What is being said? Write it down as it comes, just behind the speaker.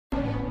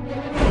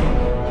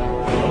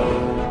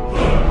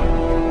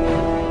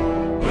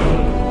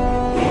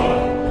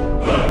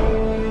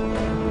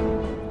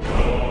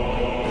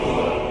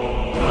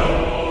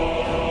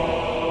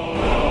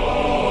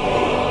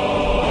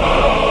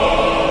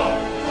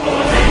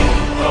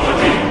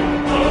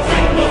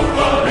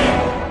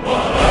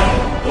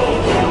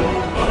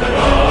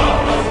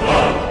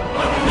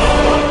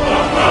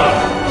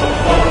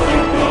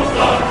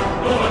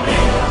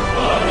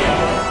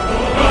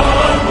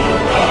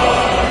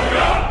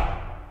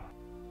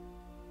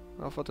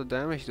af wat de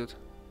damage doet.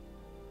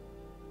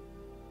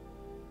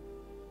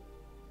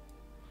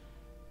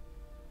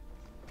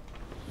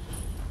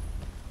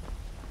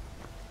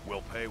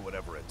 We'll pay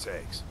whatever it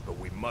takes, but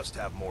we must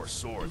have more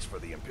swords for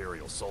the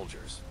Imperial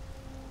soldiers.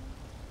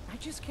 I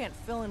just can't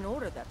fill an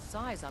order that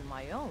size on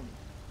my own.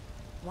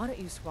 Why don't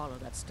you swallow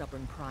that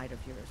stubborn pride of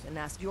yours and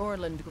ask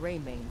Yorland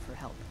Greymane for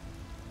help?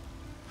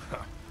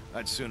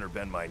 I'd sooner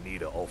bend my knee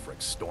to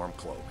Ulfric's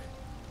Stormcloak.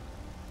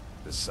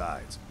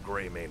 Besides,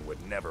 Greymane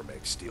would never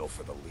make steel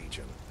for the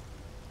Legion.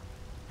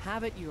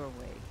 Have it your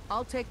way.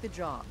 I'll take the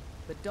job,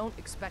 but don't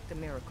expect a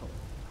miracle.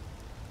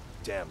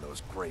 Damn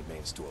those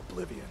Greymanes to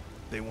oblivion.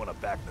 They want to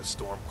back the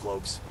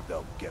Stormcloaks,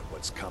 they'll get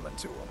what's coming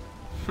to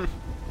them.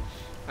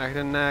 Echt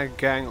een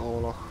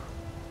gangoorlog.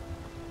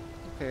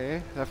 Oké,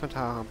 even met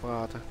haar gaan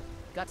praten.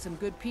 Got some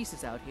good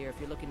pieces out here if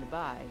you're looking to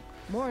buy.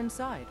 More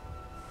inside.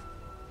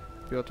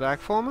 Wil je wat werk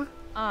voor me?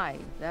 Aye,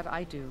 that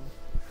I do.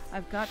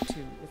 I've got to,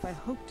 if I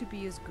hope to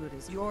be as good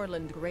as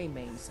Yorland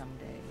Greymane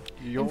someday.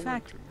 In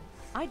fact,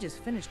 I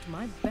just finished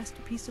my best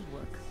piece of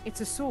work.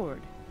 It's a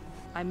sword.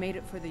 I made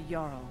it for the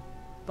Jarl,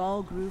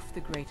 Balgroof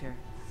the Greater.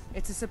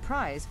 It's a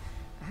surprise.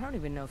 I don't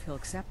even know if he'll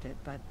accept it,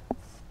 but...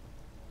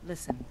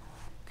 Listen,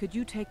 could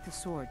you take the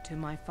sword to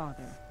my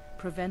father,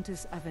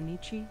 Proventus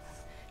Avenici?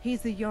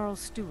 He's the Jarl's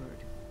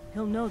steward.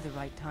 He'll know the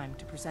right time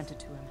to present it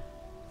to him.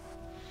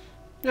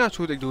 Ja, is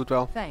goed, ik doe het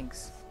wel.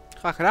 Thanks.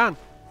 Graag gedaan.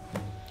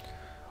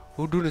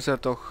 Hoe doen ze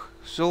dat toch?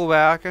 Zo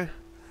werken.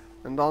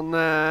 En dan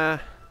me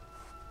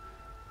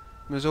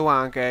zo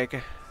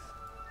aankijken.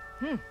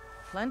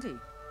 Plenty.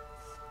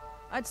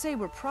 I'd say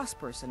we're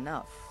prosperous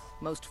enough.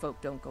 Most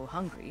folk don't go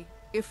hungry,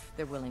 if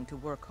they're willing to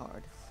work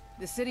hard.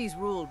 The city's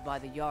ruled by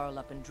the Jarl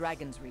up in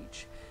Dragon's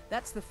Reach.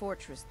 That's the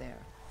fortress there,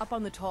 up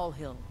on the tall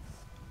hill.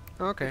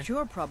 Okay. But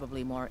you're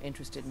probably more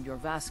interested in your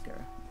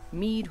Vasker,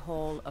 Mead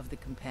Hall of the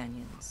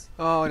Companions.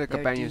 Oh, de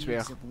companions Their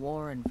weer. deeds of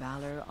war and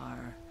valor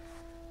are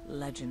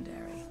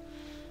legendary.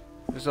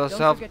 Dus dat is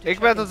zelf. Ik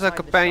weet dat de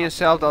companions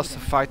hetzelfde als de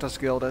Fighters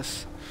Guild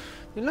is.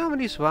 Nu laten we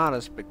die zwaard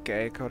eens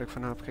bekijken wat ik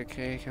van heb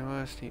gekregen.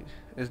 Waar is die?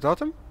 Is dat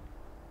hem?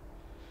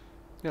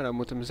 Ja, dat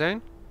moet hem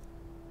zijn.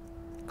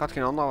 Ik had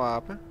geen ander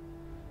wapen.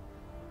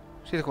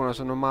 Ziet er gewoon als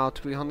een normaal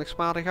tweehandig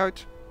zwaard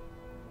uit.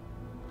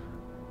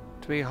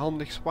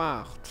 Tweehandig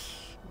zwaard.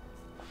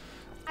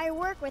 I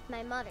work with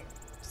my mother.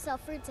 Sell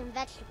fruits and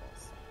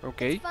vegetables.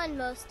 Oké. It's fun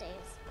most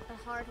days, but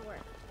hard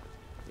work.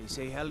 They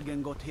say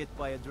Helgen got hit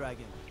by a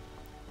dragon.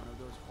 One of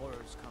those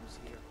horrors comes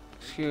here.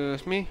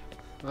 Excuse me.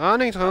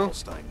 Running through.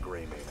 Adelstein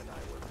Greymane and I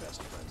were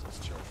best friends as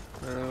children.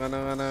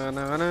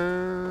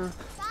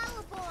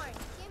 Battleborn,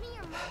 give me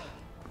your money.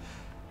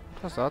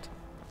 Wat was dat?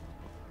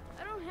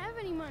 I don't have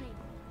any money.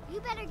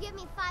 You better give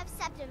me 5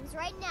 septims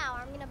right now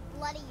or I'm gonna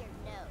bloody your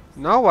nose.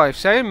 Nou, hij heeft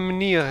zijn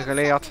manieren 10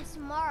 geleerd. septims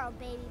tomorrow,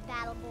 baby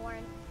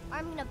Battleborn, or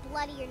I'm gonna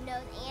bloody your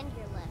nose and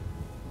your lip.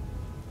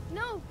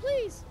 No,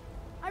 please!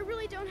 I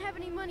really don't have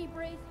any money,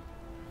 Brave.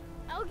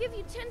 I'll give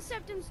you 10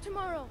 septims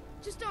tomorrow.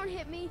 Just don't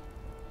hit me.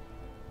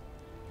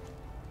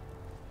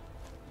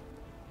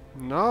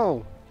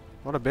 No.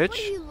 What a bitch. What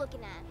are you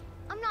looking at?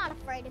 I'm not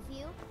afraid of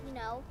you, you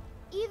know,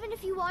 even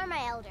if you are my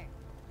elder.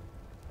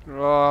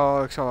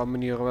 Oh, ik zou wel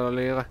manieren willen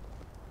leren.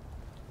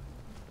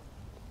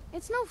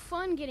 It's no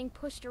fun getting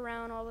pushed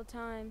around all the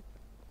time.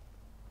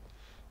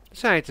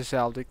 Zijn het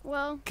dezelfde?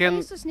 Well, I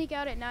used to sneak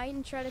out at night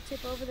and try to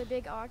tip over the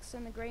big ox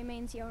in the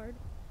Greymane's yard.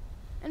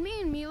 And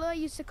me and Mila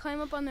used to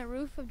climb up on the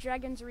roof of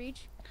Dragon's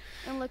Reach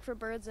and look for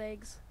birds'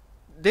 eggs.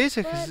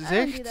 Deze But I don't do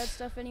that gezicht.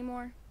 stuff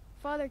anymore.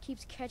 Father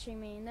keeps catching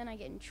me and then I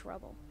get in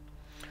trouble.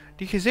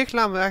 Die gezicht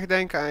laat me echt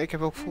denken aan. Ik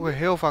heb ook vroeger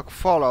heel vaak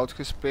Fallout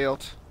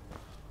gespeeld.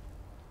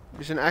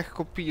 Die zijn echt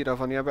kopieën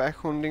daarvan. Die hebben echt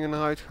gewoon dingen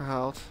eruit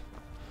gehaald.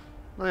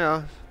 Nou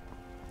ja.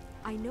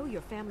 I know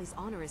your family's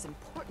honor is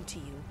important to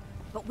you,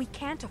 but we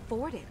can't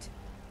afford it.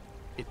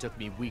 It took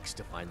me weeks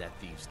to find that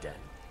thieves' den.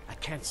 I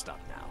can't stop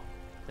now,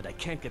 and I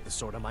can't get the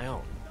sword on my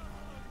own.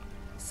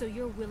 So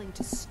you're willing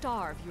to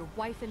starve your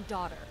wife and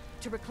daughter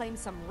to reclaim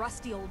some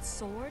rusty old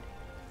sword?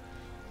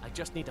 I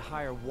just need to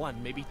hire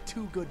one, maybe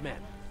 2 good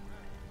men.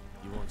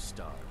 You won't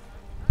starve.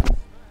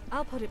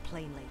 I'll put it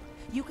plainly.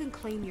 You can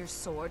claim your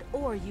sword,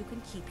 or you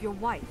can keep your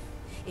wife.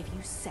 If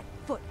you set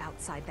foot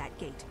outside that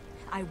gate,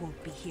 I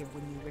won't be here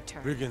when you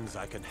return. Brigands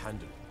I can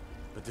handle,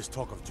 but this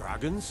talk of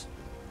dragons?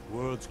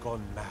 World's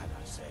gone mad,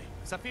 I say.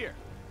 Saphir!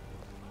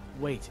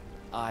 Wait,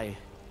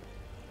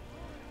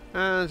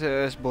 En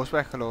ze is boos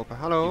weggelopen. You've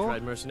Hallo?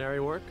 tried mercenary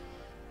work?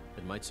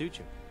 It might suit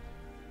you.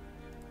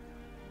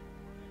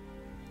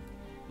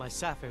 My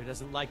Saphir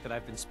doesn't like that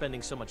I've been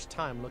spending so much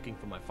time looking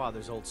for my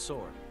father's old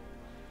sword.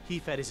 He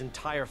fed his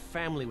entire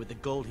family with the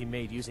gold he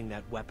made using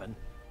that weapon.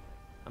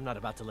 I'm not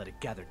about to let it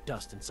gather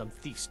dust in some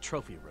thief's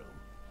trophy room.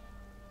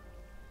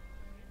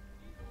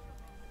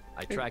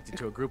 I tracked it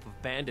to a group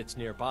of bandits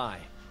nearby,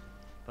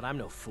 but I'm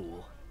no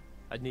fool.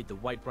 I'd need the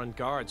Whiterun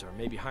guards or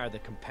maybe hire the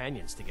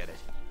companions to get it.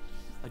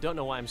 I don't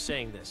know why I'm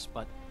saying this,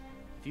 but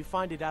if you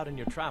find it out in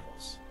your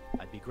travels,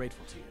 I'd be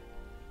grateful to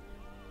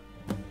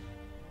you.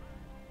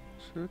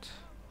 Goed.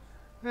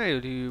 Hey,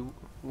 die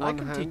I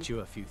can teach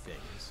you a few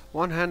things.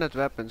 one-handed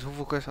weapons.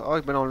 Hoeveel kost... Oh,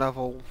 ik ben al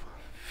level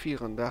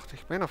 34.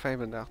 Ik ben al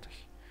 35.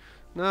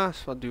 Nou,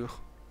 is wat duur.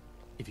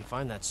 If you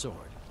find that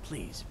sword,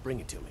 please bring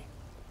it to me.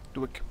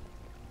 Doe ik.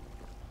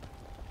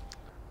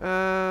 Oh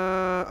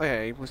ja,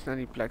 ik moest naar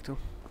die plek toe.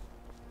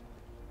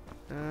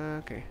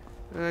 Oké.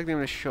 Ik neem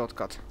een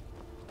shortcut.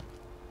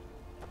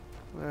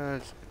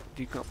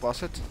 Die knop was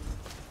het.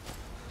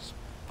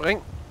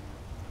 Spring.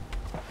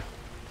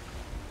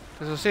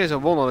 Het is nog steeds een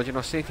wonder dat je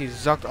nog steeds niet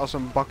zakt als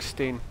een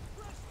baksteen.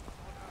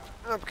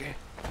 Oké.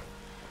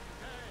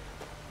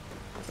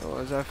 Zo,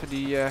 eens even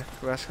die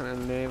quest gaan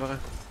inleveren.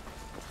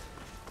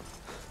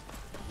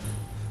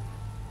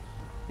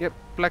 Je hebt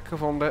plek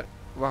gevonden.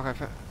 Wacht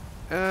even.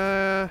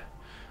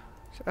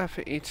 Eens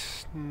even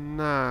iets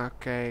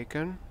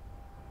nakijken.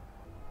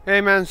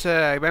 Hey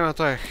mensen, ik ben weer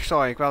terug.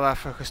 Sorry, ik werd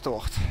even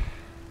gestoord.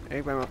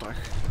 Ik ben weer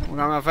terug. We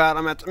gaan weer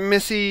verder met de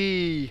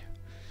missie.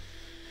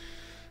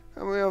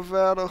 Gaan we weer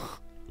verder.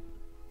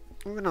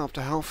 Ik ben nu op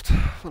de helft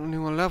van een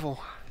nieuwe level.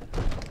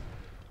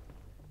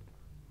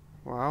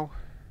 Wauw.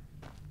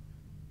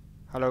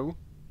 Hallo.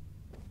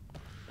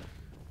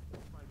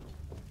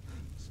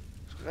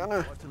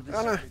 Rennen,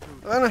 rennen,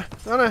 rennen,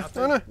 rennen,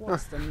 rennen.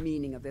 What's the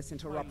meaning of this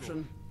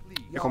interruption?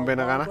 Je komt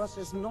binnen rennen. Bus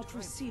is not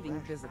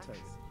receiving visitors.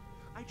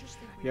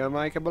 Ja,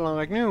 maar ik heb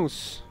belangrijk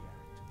nieuws.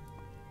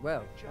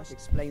 Well, that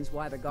explains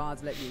why the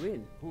guards let you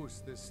in.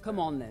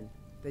 Come on then.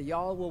 The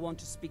Jarl will want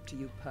to speak to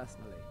you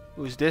personally.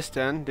 Who's this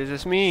then? This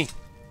is me.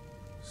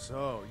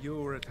 So,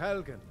 you were at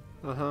Helgen.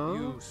 Uh-huh.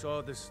 You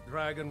saw this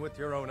dragon with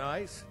your own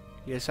eyes?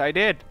 Yes, I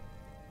did.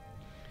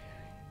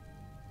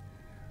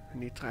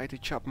 And he tried to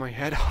chop my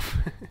head off.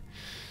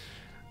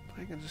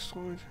 Dragon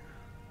destroyed.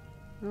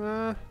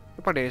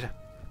 Pak deze.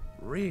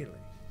 Really?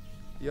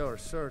 You're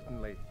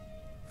certainly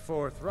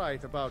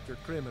forthright about your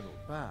criminal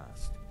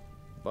past.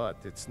 But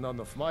it's none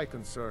of my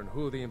concern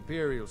who the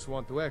Imperials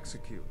want to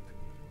execute.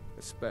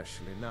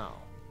 Especially now.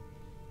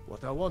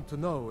 What I want to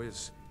know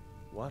is,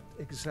 what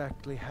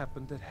exactly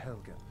happened at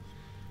Helgen?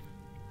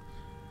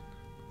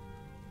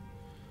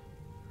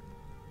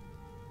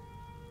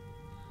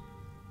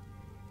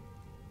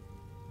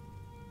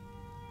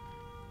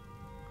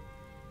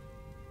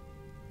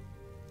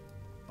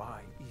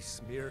 By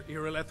Ismir,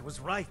 Irileth was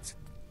right.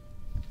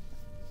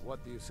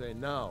 What do you say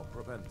now,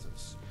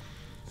 Proventus?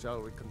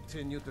 Shall we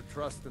continue to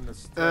trust in the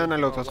strength hij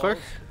loopt wat terug.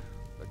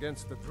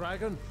 against the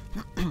dragon?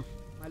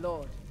 My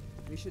lord,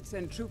 we should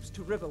send troops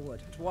to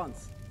Riverwood at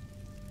once.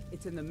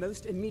 It's in the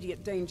most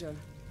immediate danger.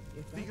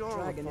 If that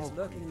dragon is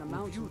lurking in the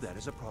mountains... view that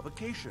as a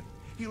provocation.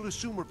 He'll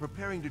assume we're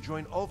preparing to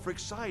join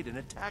Ulfric's side and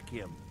attack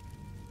him.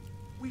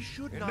 We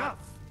should not...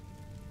 Enough!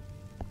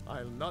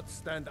 I'll not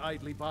stand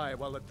idly by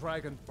while the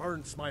dragon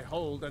burns my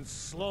hold and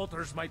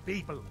slaughters my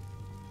people.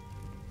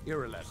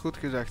 Irileth, Goed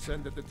gezegd.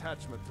 send a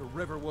detachment to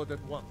Riverwood at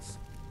once.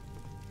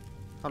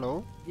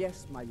 Hallo?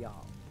 Yes, my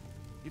Jarl.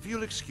 If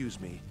you'll excuse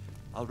me,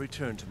 I'll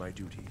return to my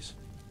duties.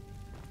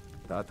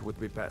 That would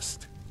be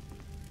best.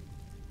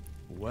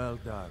 Well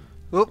done.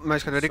 Oep, mij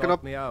gaat weer die Sought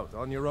knop. me out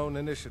on your own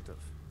initiative.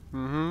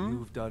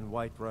 You've done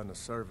Whiterun a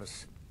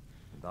service,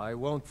 and I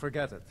won't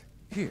forget it.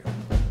 Here,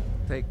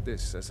 take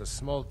this as a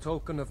small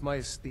token of my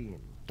esteem.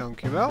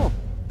 Dankjewel.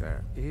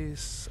 There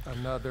is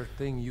another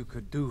thing you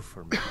could do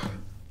for me.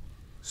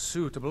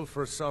 Suitable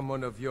for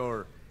someone of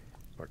your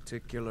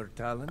particular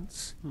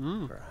talents,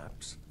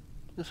 perhaps.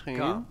 Misschien.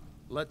 Come,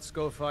 let's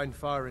go find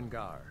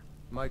Farengar,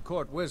 my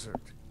court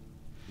wizard.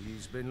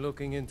 He's been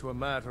looking into a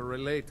matter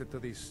related to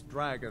these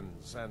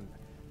dragons and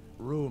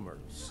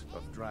rumors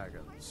of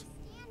dragons.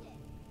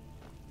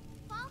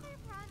 Father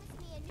promised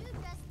me a new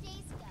dress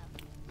days ago.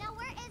 Now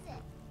where is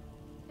it?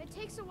 It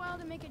takes a while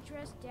to make a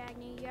dress,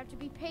 Dagny. You have to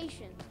be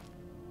patient.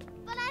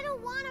 But I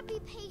don't want to be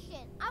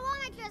patient. I want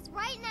my dress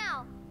right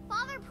now.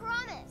 Father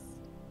promised.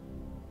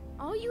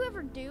 All you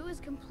ever do is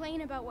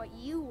complain about what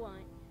you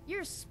want.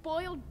 You're a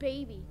spoiled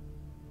baby.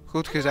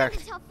 Goed I'm going to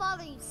gezegd. tell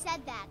Father you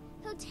said that.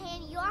 He'll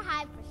tan your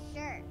hide for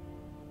sure.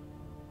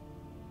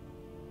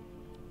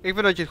 Ik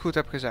vind dat je het goed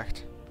hebt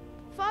gezegd.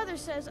 Father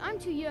says I'm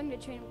too young to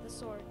train with the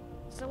sword,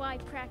 so I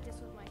practice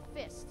with my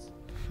fists.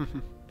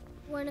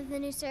 One of the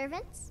new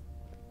servants?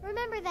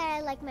 Remember that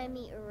I like my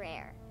meat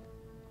rare.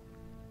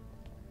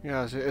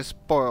 Ja, ze is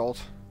spoiled.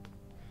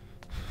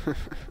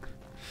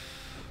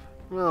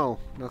 Nou,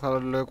 dan gaat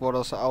het leuk worden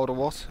als ze ouder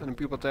wordt in de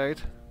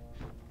puberteit.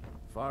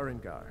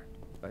 Farengar,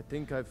 I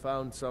think I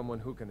found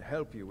someone who can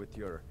help you with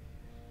your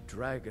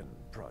dragon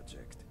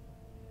project.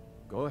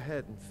 Go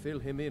ahead and fill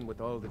him in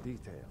with all the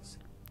details.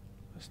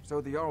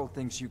 So the Jarl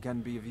thinks you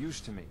can be of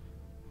use to me.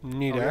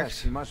 Niet Yes,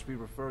 echt. he must be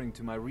referring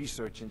to my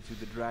research into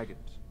the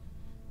dragons.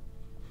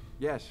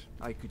 Yes,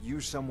 I could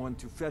use someone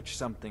to fetch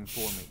something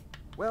for me.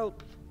 Well,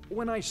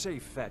 when I say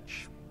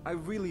fetch, I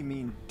really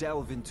mean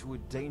delve into a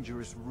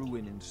dangerous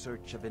ruin in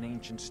search of an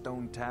ancient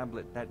stone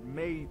tablet that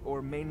may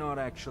or may not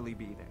actually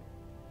be there.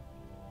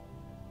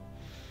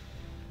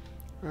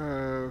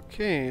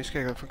 Oké, eens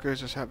kijken wat voor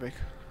keuzes heb ik.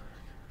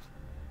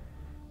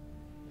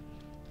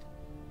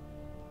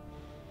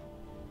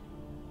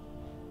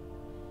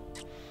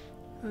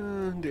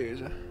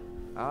 Deze.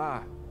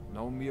 Ah,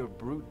 no mere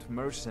brute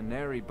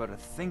mercenary, but a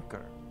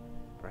thinker.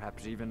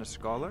 Perhaps even a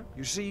scholar?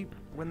 You see,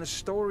 when the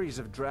stories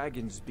of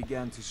dragons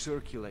began to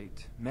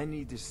circulate,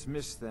 many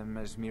dismissed them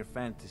as mere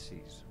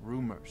fantasies,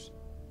 rumors,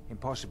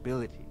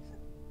 impossibilities.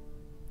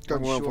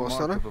 One sure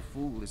mark of a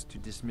fool is to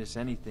dismiss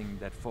anything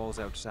that falls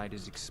outside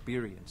his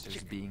experience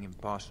as being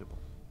impossible.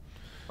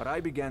 But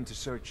I began to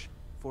search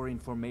for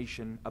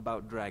information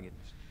about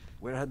dragons.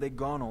 Where had they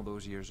gone all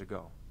those years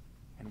ago?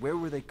 And where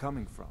were they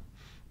coming from?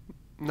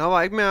 Nou,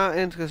 waar ik me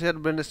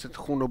geïnteresseerd ben, is het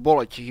groene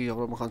bolletje hier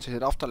waar we gaan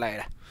zitten af te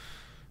leiden.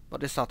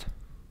 Wat is dat?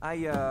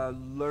 I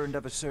learned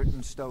of a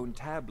certain stone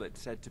tablet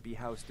said to be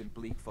housed in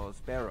Bleak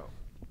Falls Barrow.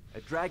 A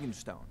dragon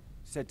stone,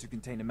 said to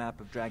contain a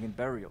map of dragon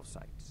burial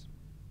sites.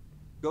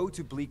 Go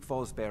to Bleak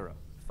Falls Barrow,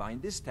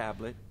 find this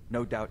tablet,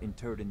 no doubt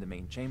interred in the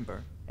main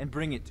chamber, and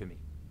bring it to me.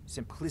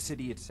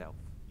 Simplicity itself.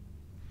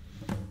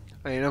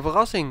 Hey, een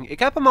verrassing. Ik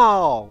heb hem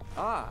al.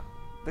 Ah,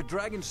 the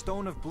dragon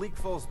stone of Bleak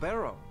Falls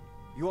Barrow.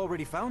 You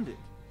already found it.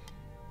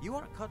 You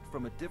are cut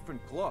from a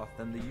different cloth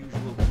than the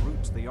usual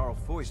roots the Jarl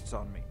foists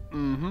on me.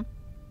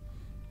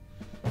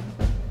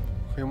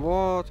 Geen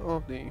woord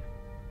of die.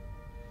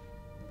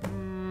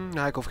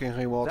 Nee, ik hoef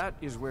geen woord. That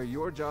is where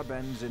your job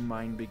ends and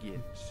mine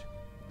begins.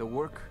 The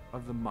work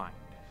of the mind.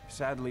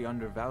 Sadly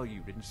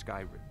undervalued in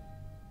Skyrim.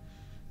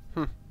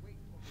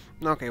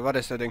 Oké, wat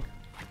is dat ding?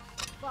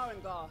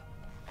 Farengar.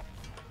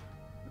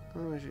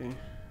 Oh, zie.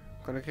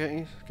 Kan ik hier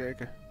eens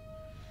kijken?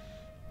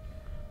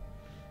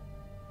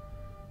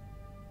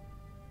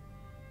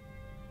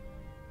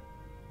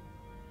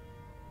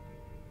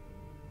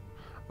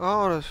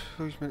 Oh, dat is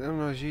iets met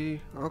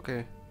energie.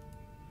 Oké.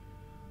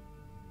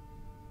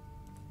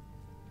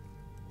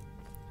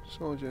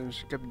 Soul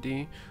gems, ik heb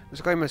die.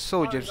 Dus kan je met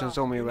soul gems en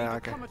zo mee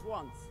werken.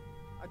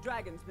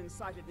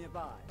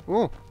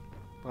 Oeh,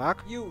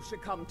 raak.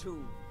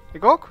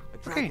 Ik ook?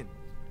 Oké.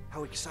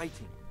 How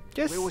exciting.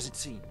 Yes. Where was it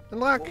seen? Een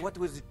draak. What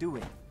was it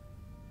doing?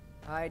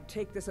 I'd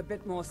take this a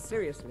bit more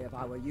seriously if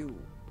I were you.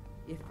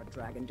 If a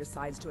dragon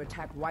decides to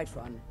attack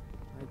Whiterun,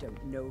 I don't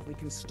know if we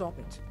can stop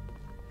it.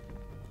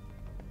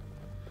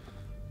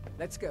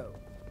 Let's go.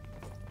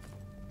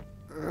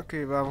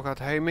 Oké, waarom gaat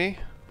hij mee?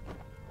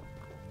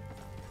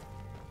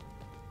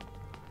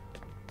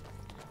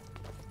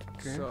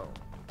 Okay. So,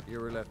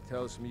 Irileth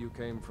tells me you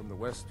came from the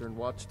Western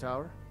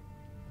Watchtower?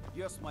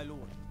 Yes, my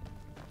lord.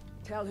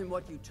 Tell him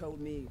what you told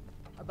me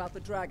about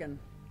the dragon.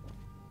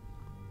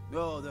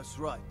 Oh, that's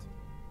right.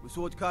 We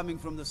saw it coming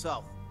from the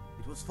south.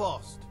 It was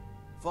fast.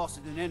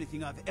 Faster than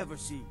anything I've ever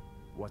seen.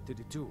 What did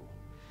it do?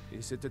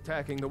 Is it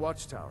attacking the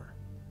Watchtower?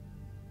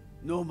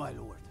 No, my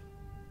lord.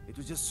 It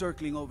was just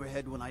circling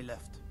overhead when I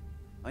left.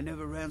 I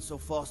never ran so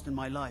fast in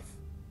my life.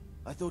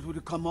 I thought it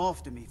would come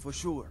after me, for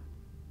sure.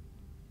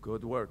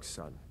 Good work,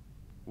 son.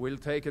 We'll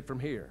take it from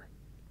here.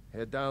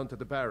 Head down to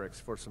the barracks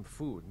for some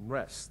food and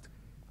rest.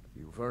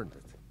 You've earned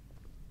it.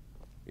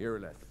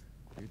 Irileth,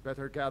 you'd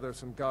better gather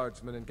some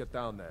guardsmen and get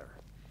down there.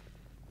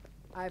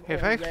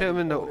 Heeft hij hem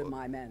in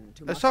de...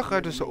 Het zag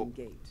uit zo.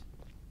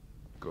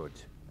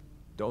 Good.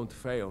 Don't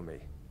fail me.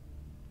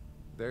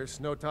 There's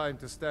no time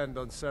to stand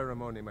on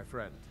ceremony, my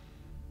friend.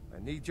 I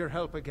need your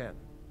help again.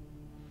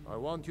 I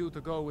want you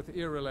to go with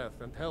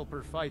Irileth and help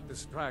her fight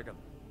this dragon.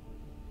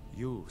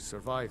 You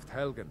survived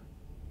Helgen,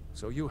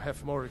 so you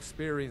have more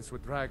experience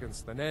with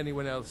dragons than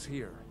anyone else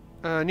here.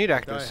 Niet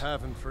echt I dus.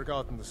 haven't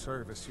forgotten the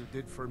service you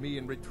did for me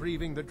in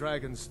retrieving the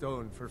dragon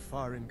stone for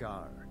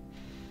Farengar.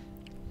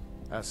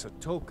 As a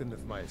token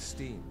of my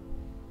esteem,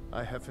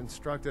 I have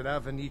instructed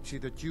Avenici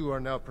that you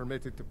are now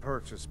permitted to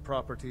purchase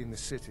property in the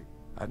city.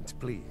 And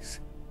please,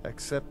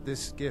 accept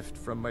this gift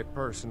from my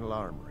personal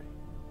armory.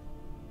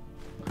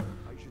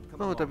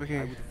 Oh, wat heb ik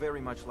hier?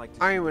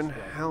 Iron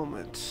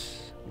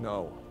helmet.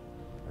 No,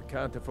 I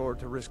can't afford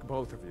to risk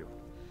both of you.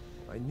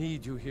 I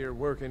need you here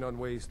working on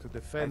ways to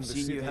defend the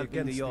city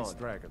against these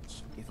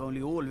dragons. If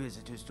only all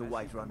visitors to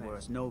Whiterun were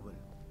as noble.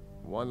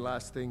 One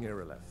last thing,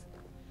 Irileth.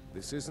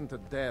 This isn't a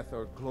death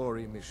or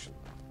glory mission.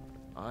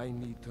 I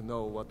need to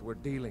know what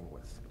we're dealing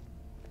with.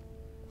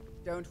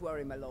 Don't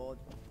worry, my lord.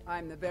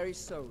 I'm the very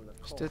soul of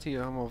court. Zit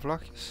hier allemaal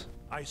vlagjes.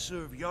 I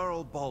serve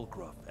Jarl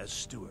Balgruuf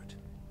as steward.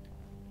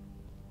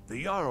 The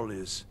Jarl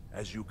is,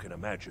 as you can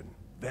imagine,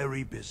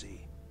 very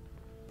busy.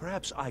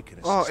 Perhaps I can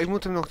assist. Oh, ik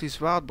moet hem nog die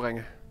zwaard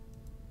brengen.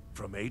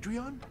 From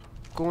Adrian?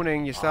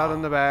 Koning, je staat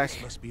in de weg.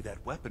 This must be that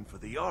weapon for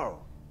the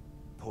Jarl.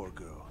 Poor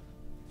girl.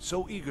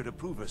 So eager to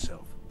prove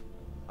herself.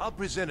 I'll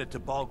present it to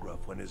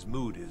Balgruuf when his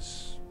mood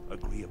is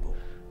agreeable.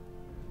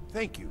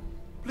 Thank you.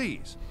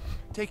 Please,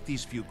 take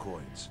these few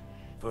coins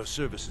for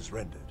services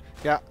rendered.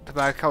 Ja,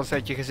 terwijl ik gauw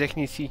dat je gezicht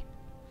niet zie.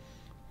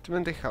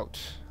 20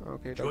 goud.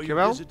 Oké,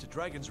 dankjewel.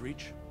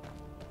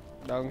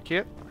 Dank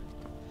je.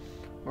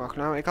 Wacht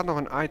nou, ik had nog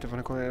een item van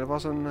de konijn. Dat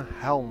was een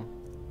helm.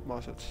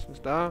 Was het.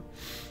 Dus daar.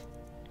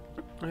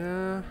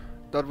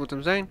 Dat moet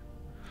hem zijn.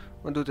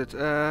 Wat doet het?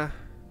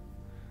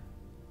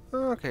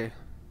 Oké.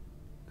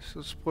 Dus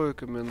dat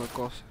spreuken minder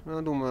kost.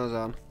 Nou, doen we eens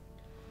aan.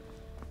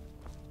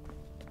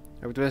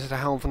 Heb ik tenminste de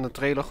helm van de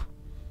trailer.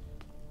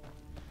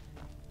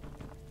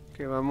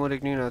 Oké, waar moet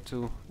ik nu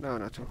naartoe? Daar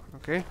naartoe.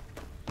 Oké.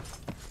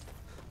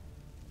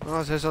 Oh,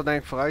 ze is al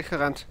denk ik vooruit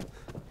gerend.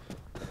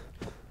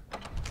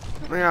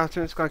 Nou ja,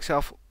 tenminste kan ik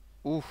zelf...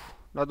 Oeh,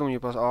 dat doen je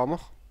pas armor.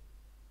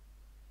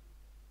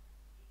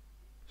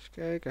 Eens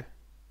kijken.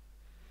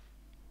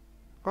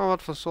 Oh,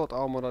 wat voor soort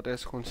armor dat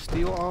is. Gewoon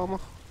steel armor.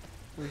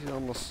 Of iets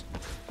anders.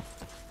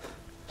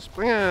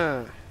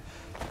 Springen!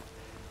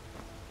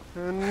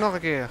 En nog een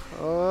keer.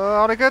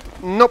 Had ik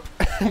het? Nope.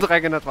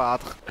 Direct in het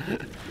water.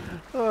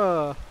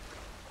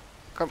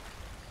 Kom.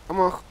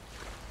 Omhoog.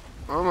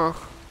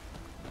 Omhoog.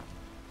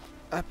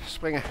 Up,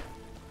 springen.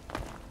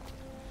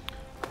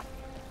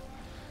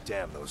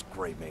 Damn those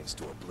Greymanes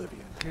to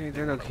oblivion. Oké, ik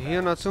denk dat ik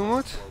hier naartoe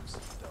moet.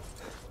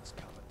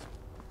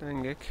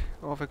 Denk ik.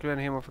 Of ik ben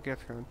helemaal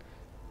verkeerd gaan.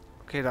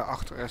 Oké,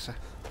 daarachter is ze.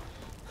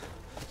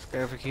 Eens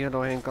kijken of ik hier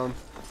doorheen kan.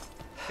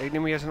 Ik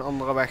neem eerst een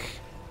andere weg.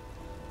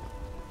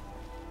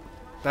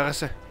 Daar is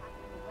ze.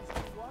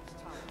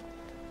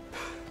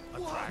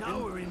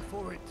 Now we're in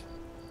for it.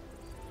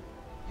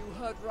 You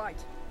heard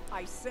right.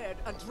 I said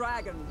a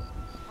dragon.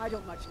 I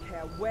don't much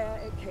care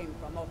where it came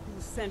from or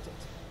who sent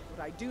it.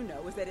 What I do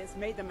know is that it's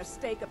made the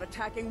mistake of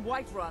attacking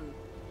Whiterun.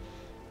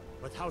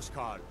 But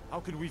Housecarl, how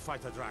can we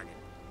fight a dragon?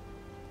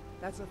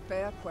 That's a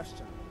fair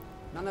question.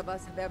 None of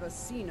us have ever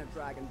seen a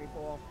dragon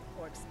before,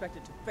 or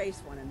expected to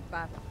face one in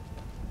battle.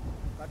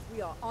 But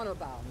we are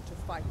honor-bound to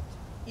fight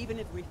it, even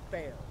if we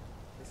fail.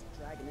 This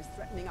dragon is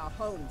threatening our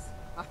homes,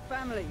 our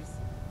families.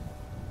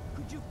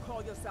 Could you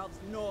call yourselves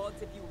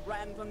Nords if you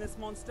ran from this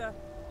monster?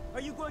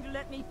 Are you going to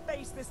let me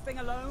face this thing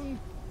alone?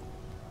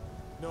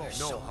 No,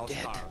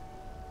 Housecarl.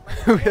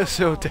 We are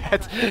so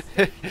dead.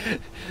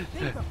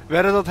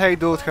 Wedden dat hij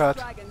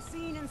doodgaat.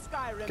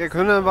 Kijk,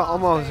 hun hebben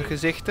allemaal zijn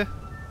gezichten.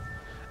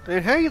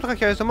 En hij draagt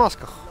juist een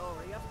masker.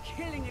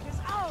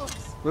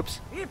 Whoops.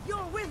 If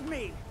you're with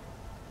me.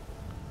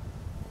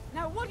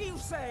 Now what do you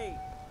say?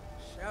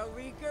 Shall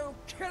we go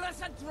kill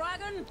us a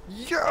dragon?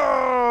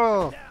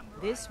 Ja!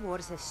 This war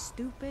is as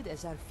stupid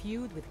as our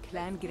feud with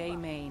Clan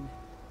Greymane.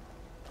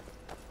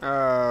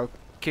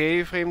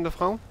 Oké, vreemde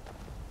vrouw.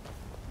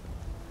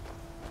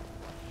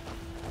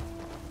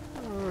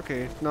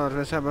 Oké, nou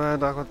dus hebben we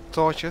daar wat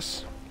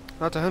toortjes.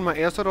 Laten we hun maar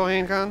eerst er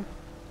doorheen gaan.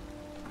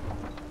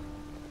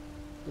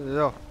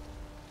 Zo.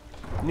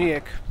 Nu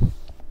ik.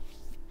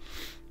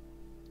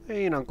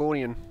 Hey, dan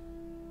koningin.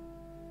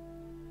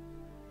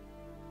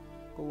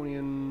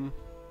 Koningin.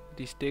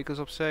 Die stekers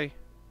opzij.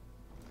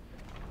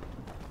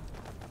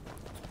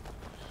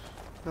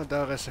 Nou,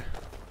 daar is ze.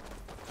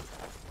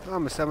 Ah,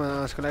 mijn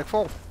stemmen is gelijk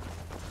vol.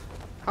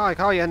 Ah, ik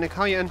haal je in, ik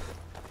haal je in.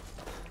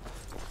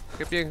 Ik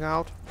heb je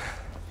ingehaald.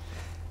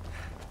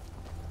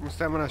 Mijn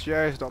stemmen is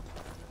juist op.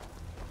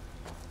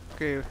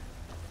 Oké.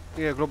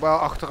 Hier, globaal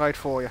achteruit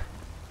voor je.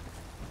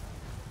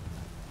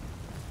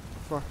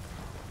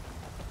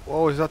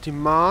 Wow, is dat die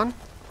maan?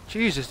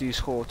 Jezus, die is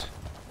groot.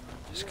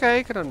 Eens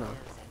kijken dan nou.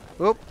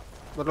 Oep,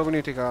 wat loop ik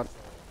nu tegenaan?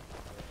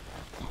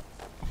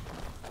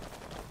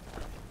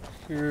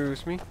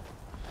 Excuse me.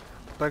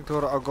 Direct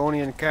door de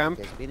Argonian camp.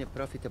 It has been a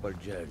profitable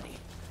journey.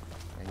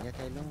 And yet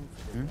I long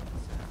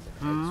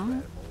for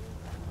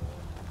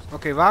the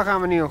Oké, waar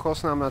gaan we nu in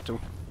godsnaam naartoe?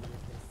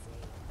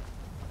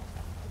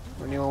 We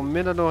gaan nu al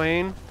midden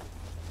doorheen.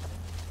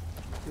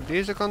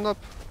 Deze kant op.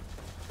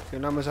 Oké,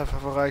 laten we eens even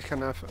vooruit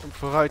gaan, even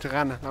vooruit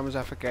rennen. Laten we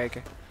eens even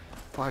kijken.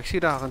 Oh, ik zie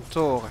daar een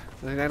toren.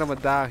 Dus ik denk dat we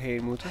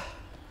daarheen moeten.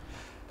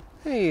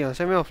 Hé, hey, er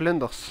zijn wel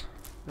vlinders.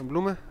 En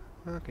bloemen.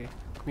 Oké.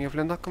 Kom hier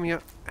vlinder, kom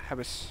hier. Heb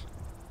eens.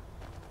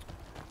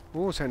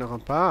 Oeh, er zijn er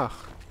een paar.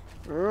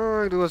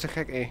 Oh, ik doe als een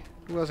gek,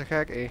 Doe als een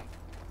gek,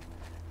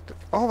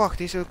 Oh, wacht,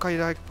 deze kan je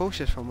daar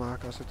postjes van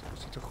maken als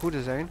het de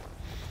goede zijn.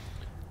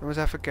 Laten we eens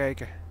even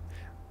kijken.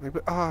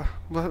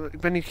 Ik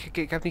ben niet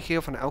gekeken, ik heb niet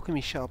gekeken van de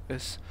alchemy shop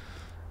is.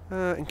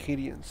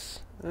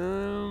 Ingredients.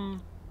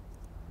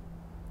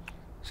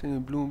 Zijn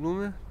de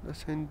bloemen? Dat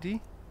zijn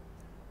die.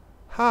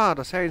 Ha,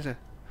 dat zijn ze.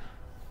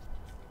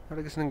 Had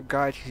ik eens een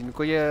guide gezien. Dan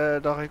kon je,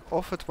 dacht ik,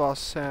 of het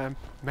was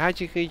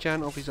magic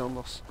regen of iets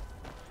anders.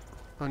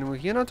 Oh, nu moet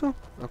ik hier naartoe?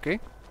 Oké.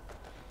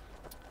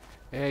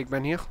 Hey, ik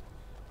ben hier.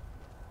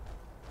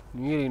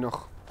 Nu jullie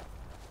nog.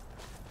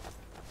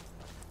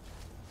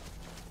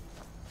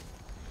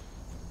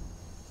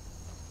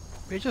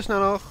 Beetje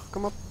sneller,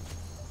 kom op.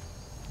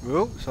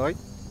 Oh, sorry.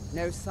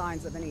 No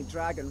signs of any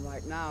dragon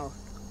right now,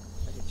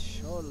 but it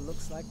sure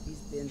looks like he's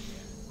been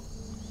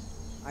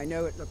here. I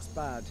know it looks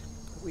bad,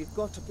 but we've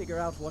got to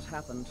figure out what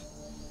happened,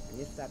 and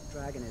if that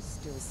dragon is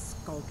still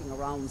skulking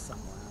around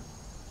somewhere.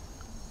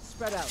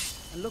 Spread out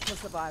and look for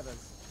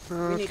survivors.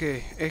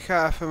 Oké, ik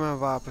ga even mijn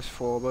wapens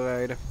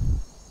voorbereiden.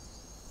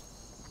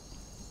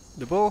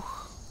 De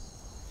boog.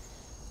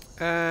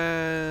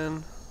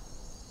 En...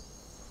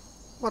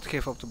 wat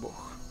geven op de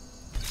boog?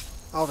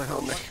 Altijd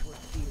handig.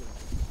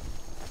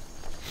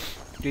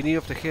 Ik weet niet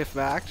of de gif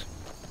werkt.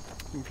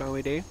 Een flauw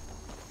idee.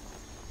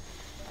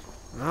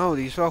 Nou,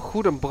 die is wel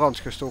goed in brand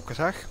gestoken,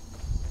 zeg.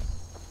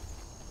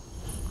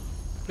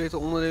 Complete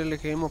onderdelen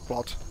liggen helemaal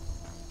plat.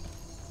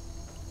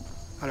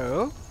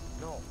 Hallo?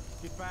 No,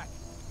 get back.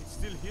 It's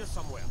still here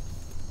somewhere.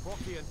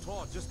 Rocky and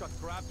Todd just got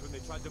grabbed when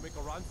they tried to make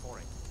a run for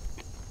it.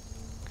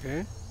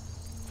 Oké.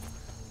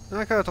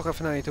 Nou, ik ga er toch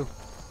even naar je toe.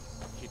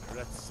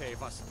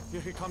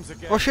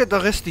 Oh shit,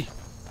 daar is die.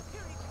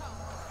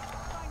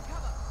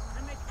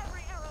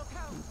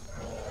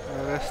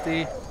 Daar is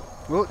die.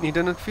 Oh, niet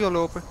in het vuur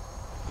lopen.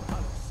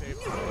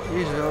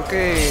 Jezus,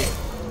 oké.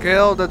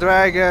 Kill the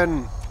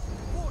dragon.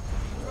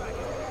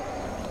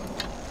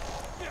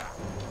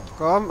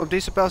 Kom, op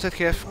deze pijl zit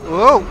gif.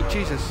 Oh,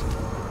 Jesus.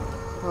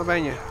 Waar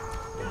ben je?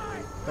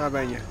 Daar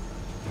ben je.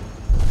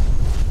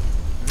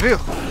 Vuur.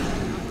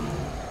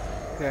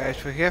 Ja, hij is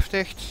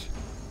vergiftigd.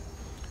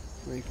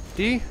 Weet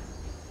die.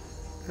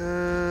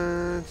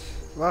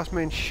 Waar is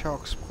mijn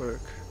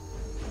shockspreuk?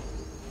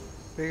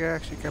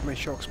 Pickaxe, ik heb mijn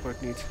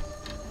shockspreuk niet.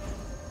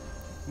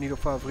 Niet op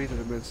favorieten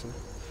tenminste.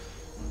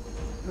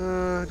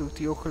 Doe ik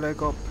die ook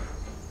gelijk op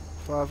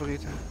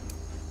favorieten?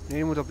 Nee,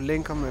 je moet op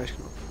linker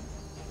muisknop.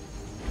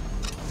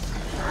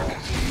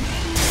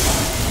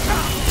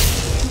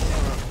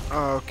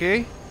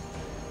 Oké.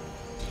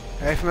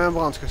 Hij heeft mij in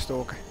brand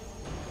gestoken.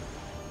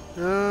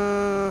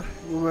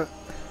 Doen we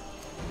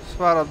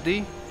zwaar op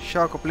die.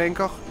 Shark op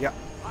linker. Ja.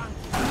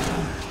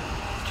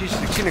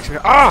 Jezus, ik zie niks meer.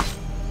 Ah!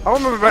 Hou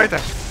me buiten.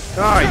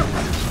 Die.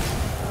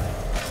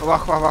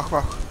 Wacht.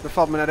 Dat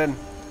valt me net in.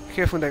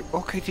 Geef me denk.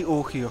 Oh, kijk die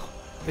oog hier.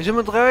 Hij zit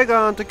me dragen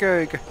aan te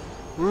kijken.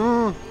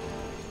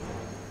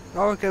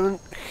 Nou, ik heb een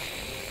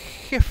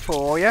gif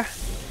voor je.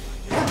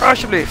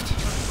 Alsjeblieft.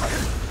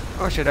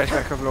 Oh shit, hij is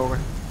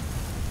weggevlogen.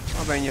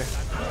 Waar ben je?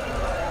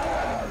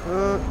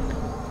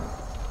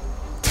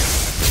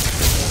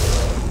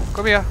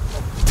 Kom hier.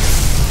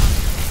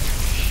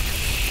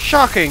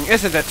 Shocking,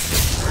 isn't it?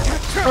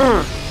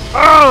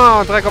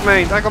 Trek op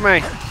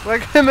mij.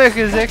 Trek in mijn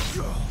gezicht.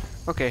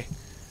 Oké.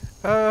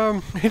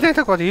 Ik denk dat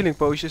ik wat healing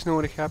potions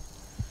nodig heb.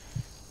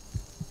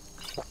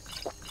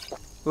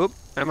 Oep,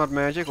 en wat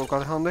magic, ook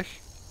wat handig.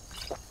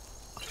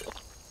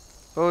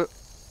 Oh,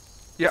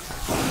 ja.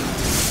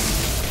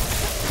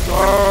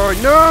 Oh,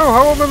 no!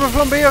 Hou op met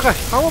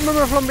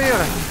mijn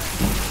flamberen!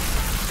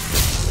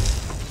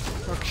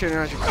 Fuck shit,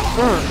 magic.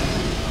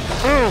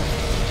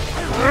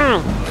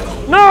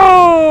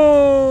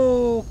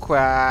 No!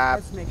 Crap.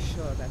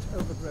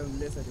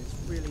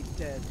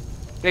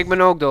 Ik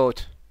ben ook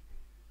dood.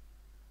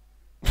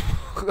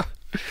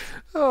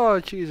 Oh,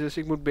 Jesus,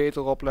 ik moet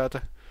beter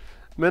opletten.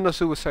 Minder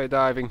suicide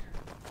diving.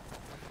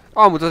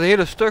 Oh, moet dat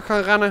hele stuk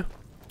gaan rennen?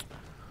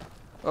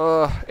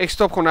 Ik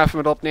stop gewoon even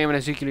met opnemen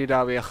en zie ik jullie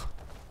daar weer.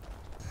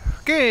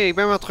 Oké, ik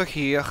ben weer terug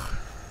hier.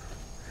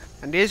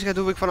 En deze keer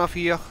doe ik vanaf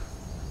hier.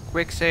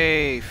 Quick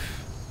save.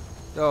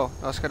 Zo,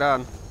 dat is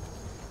gedaan.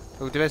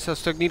 Dat ik tenminste dat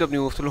stuk niet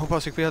opnieuw hoef te lopen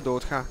als ik weer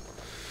dood ga.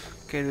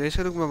 Oké, deze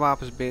keer doe ik mijn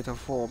wapens beter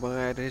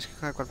voorbereiden. Deze keer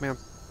ga ik wat meer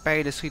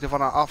pijlen schieten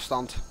van een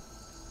afstand.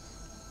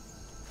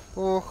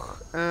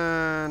 Oog,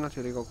 en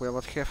natuurlijk ook weer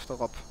wat gif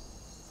erop.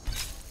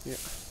 Ja.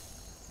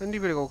 En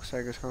die wil ik ook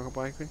zeker eens gaan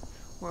gebruiken.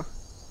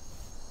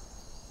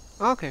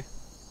 Oké.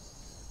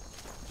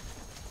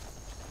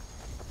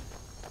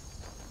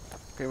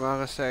 Oké,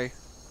 waar is zij?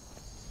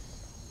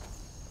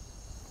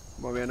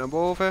 Maar weer naar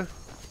boven.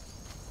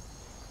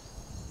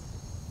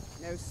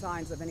 No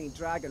signs of any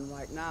dragon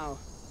right now.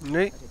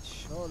 Nee. But it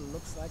sure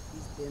looks like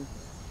he's been.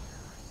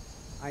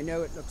 I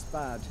know it looks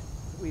bad,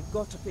 but we've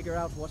got to figure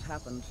out what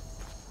happened.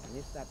 And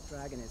if that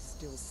dragon is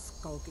still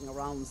skulking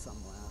around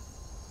somewhere.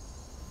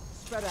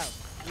 Spread out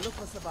and look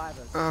for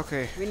survivors.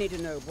 Oké. We need to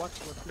know what.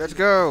 Let's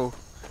go.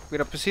 Ik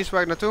weet precies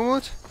waar ik naartoe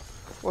moet.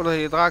 Oh, dat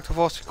je draak er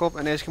vast gekop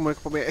en deze keer moet ik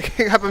proberen. Ik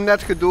heb hem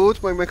net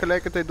gedood, maar ik ben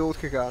tegelijkertijd dood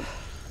gegaan.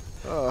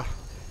 Oh.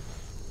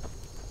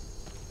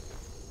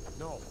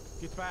 No,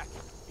 get back.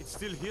 It's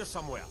still here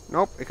somewhere.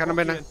 Nope, ik ga naar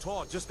binnen.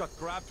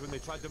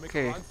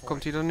 Oké,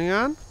 komt hij er nu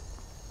aan?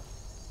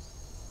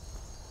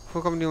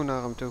 Of kom ik nieuw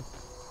naar hem toe?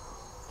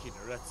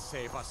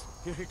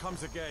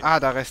 Ah,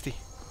 daar is hij.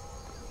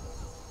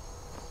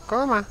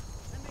 Kom maar.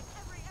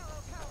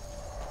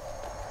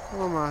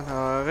 Kom maar,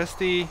 daar is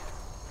hij.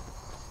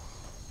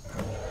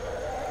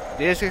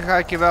 Deze ga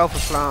ik je wel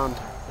verslaan.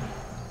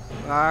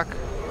 Raak.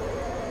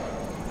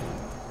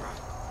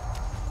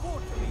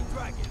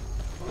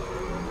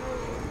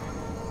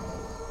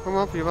 Kom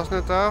op, je was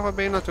net daar. Waar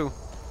ben je naartoe?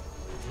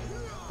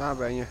 Daar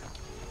ben je.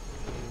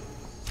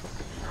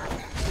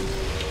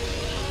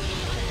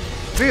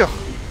 Vuur!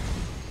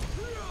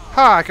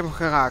 Ha, ik heb hem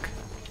geraakt.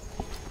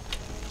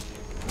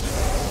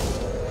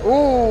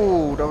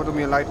 Oeh, dat wordt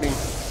meer lightning.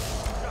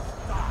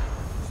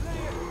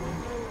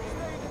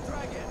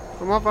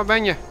 Kom op, waar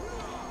ben je?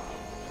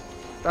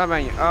 Daar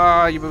ben je.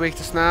 Ah, je beweegt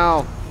te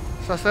snel.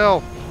 Sta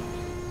stil.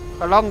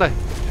 Ga landen.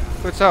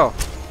 Goed zo.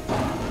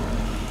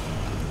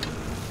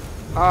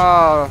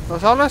 Ah, dat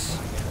is alles.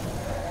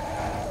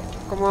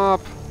 Kom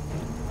op.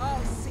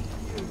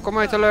 Kom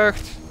uit de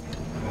lucht.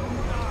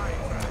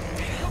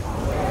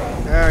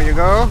 There you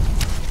go.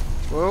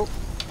 Wow.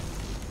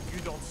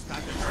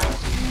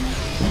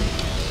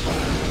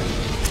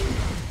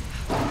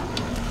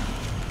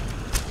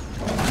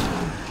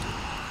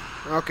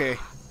 Oké.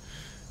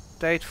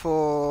 Tijd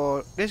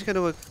voor... Deze keer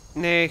doe ik...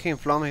 Nee, geen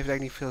vlam. Heeft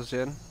eigenlijk niet veel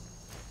zin.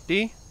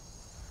 Die.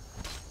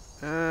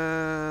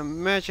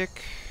 Magic.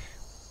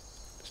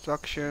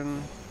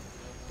 Destruction.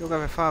 Doe ook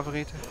even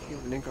favorieten. Hier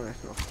op de linkerweg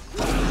nog.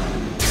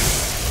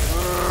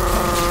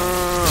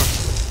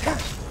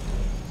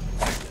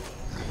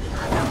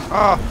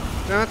 Ah,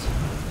 dat.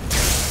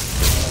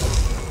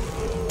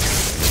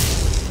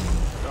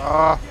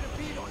 Ah,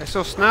 hij is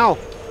zo snel.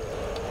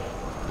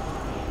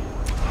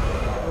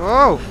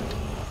 Wow.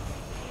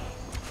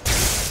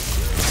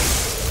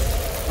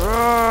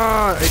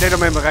 Ah, ik denk dat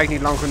mijn bereik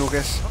niet lang genoeg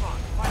is.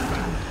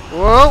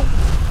 Wow.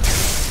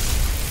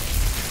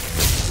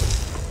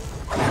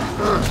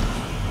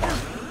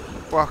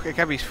 Wacht, ik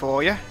heb iets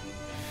voor je.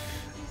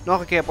 Nog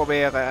een keer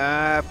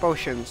proberen.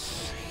 Potions.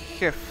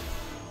 Gif.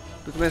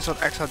 Doet tenminste wat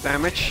extra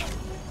damage.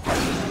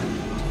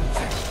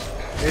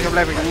 Deze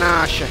blijf ik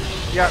naast je.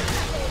 Ja.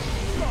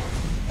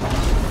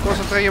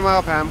 Concentreer je maar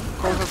op hem.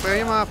 Concentreer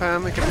je maar op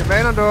hem. Ik heb je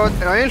bijna dood.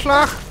 En nog één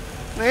slag.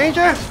 Nog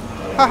eentje.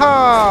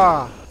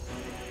 Haha.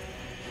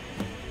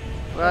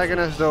 Dragon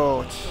is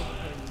dood.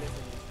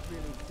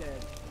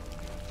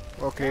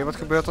 Oké, wat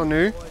gebeurt er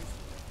nu?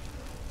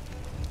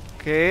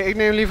 Oké, ik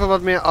neem liever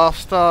wat meer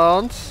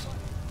afstand.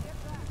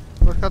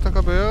 Wat gaat er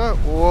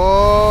gebeuren?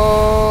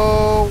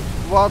 Wow,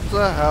 wat de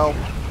hel.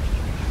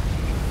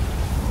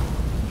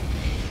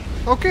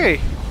 Oké.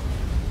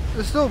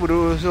 Dus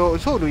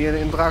zo doe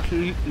je een draak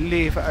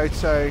leven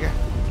uitzuigen.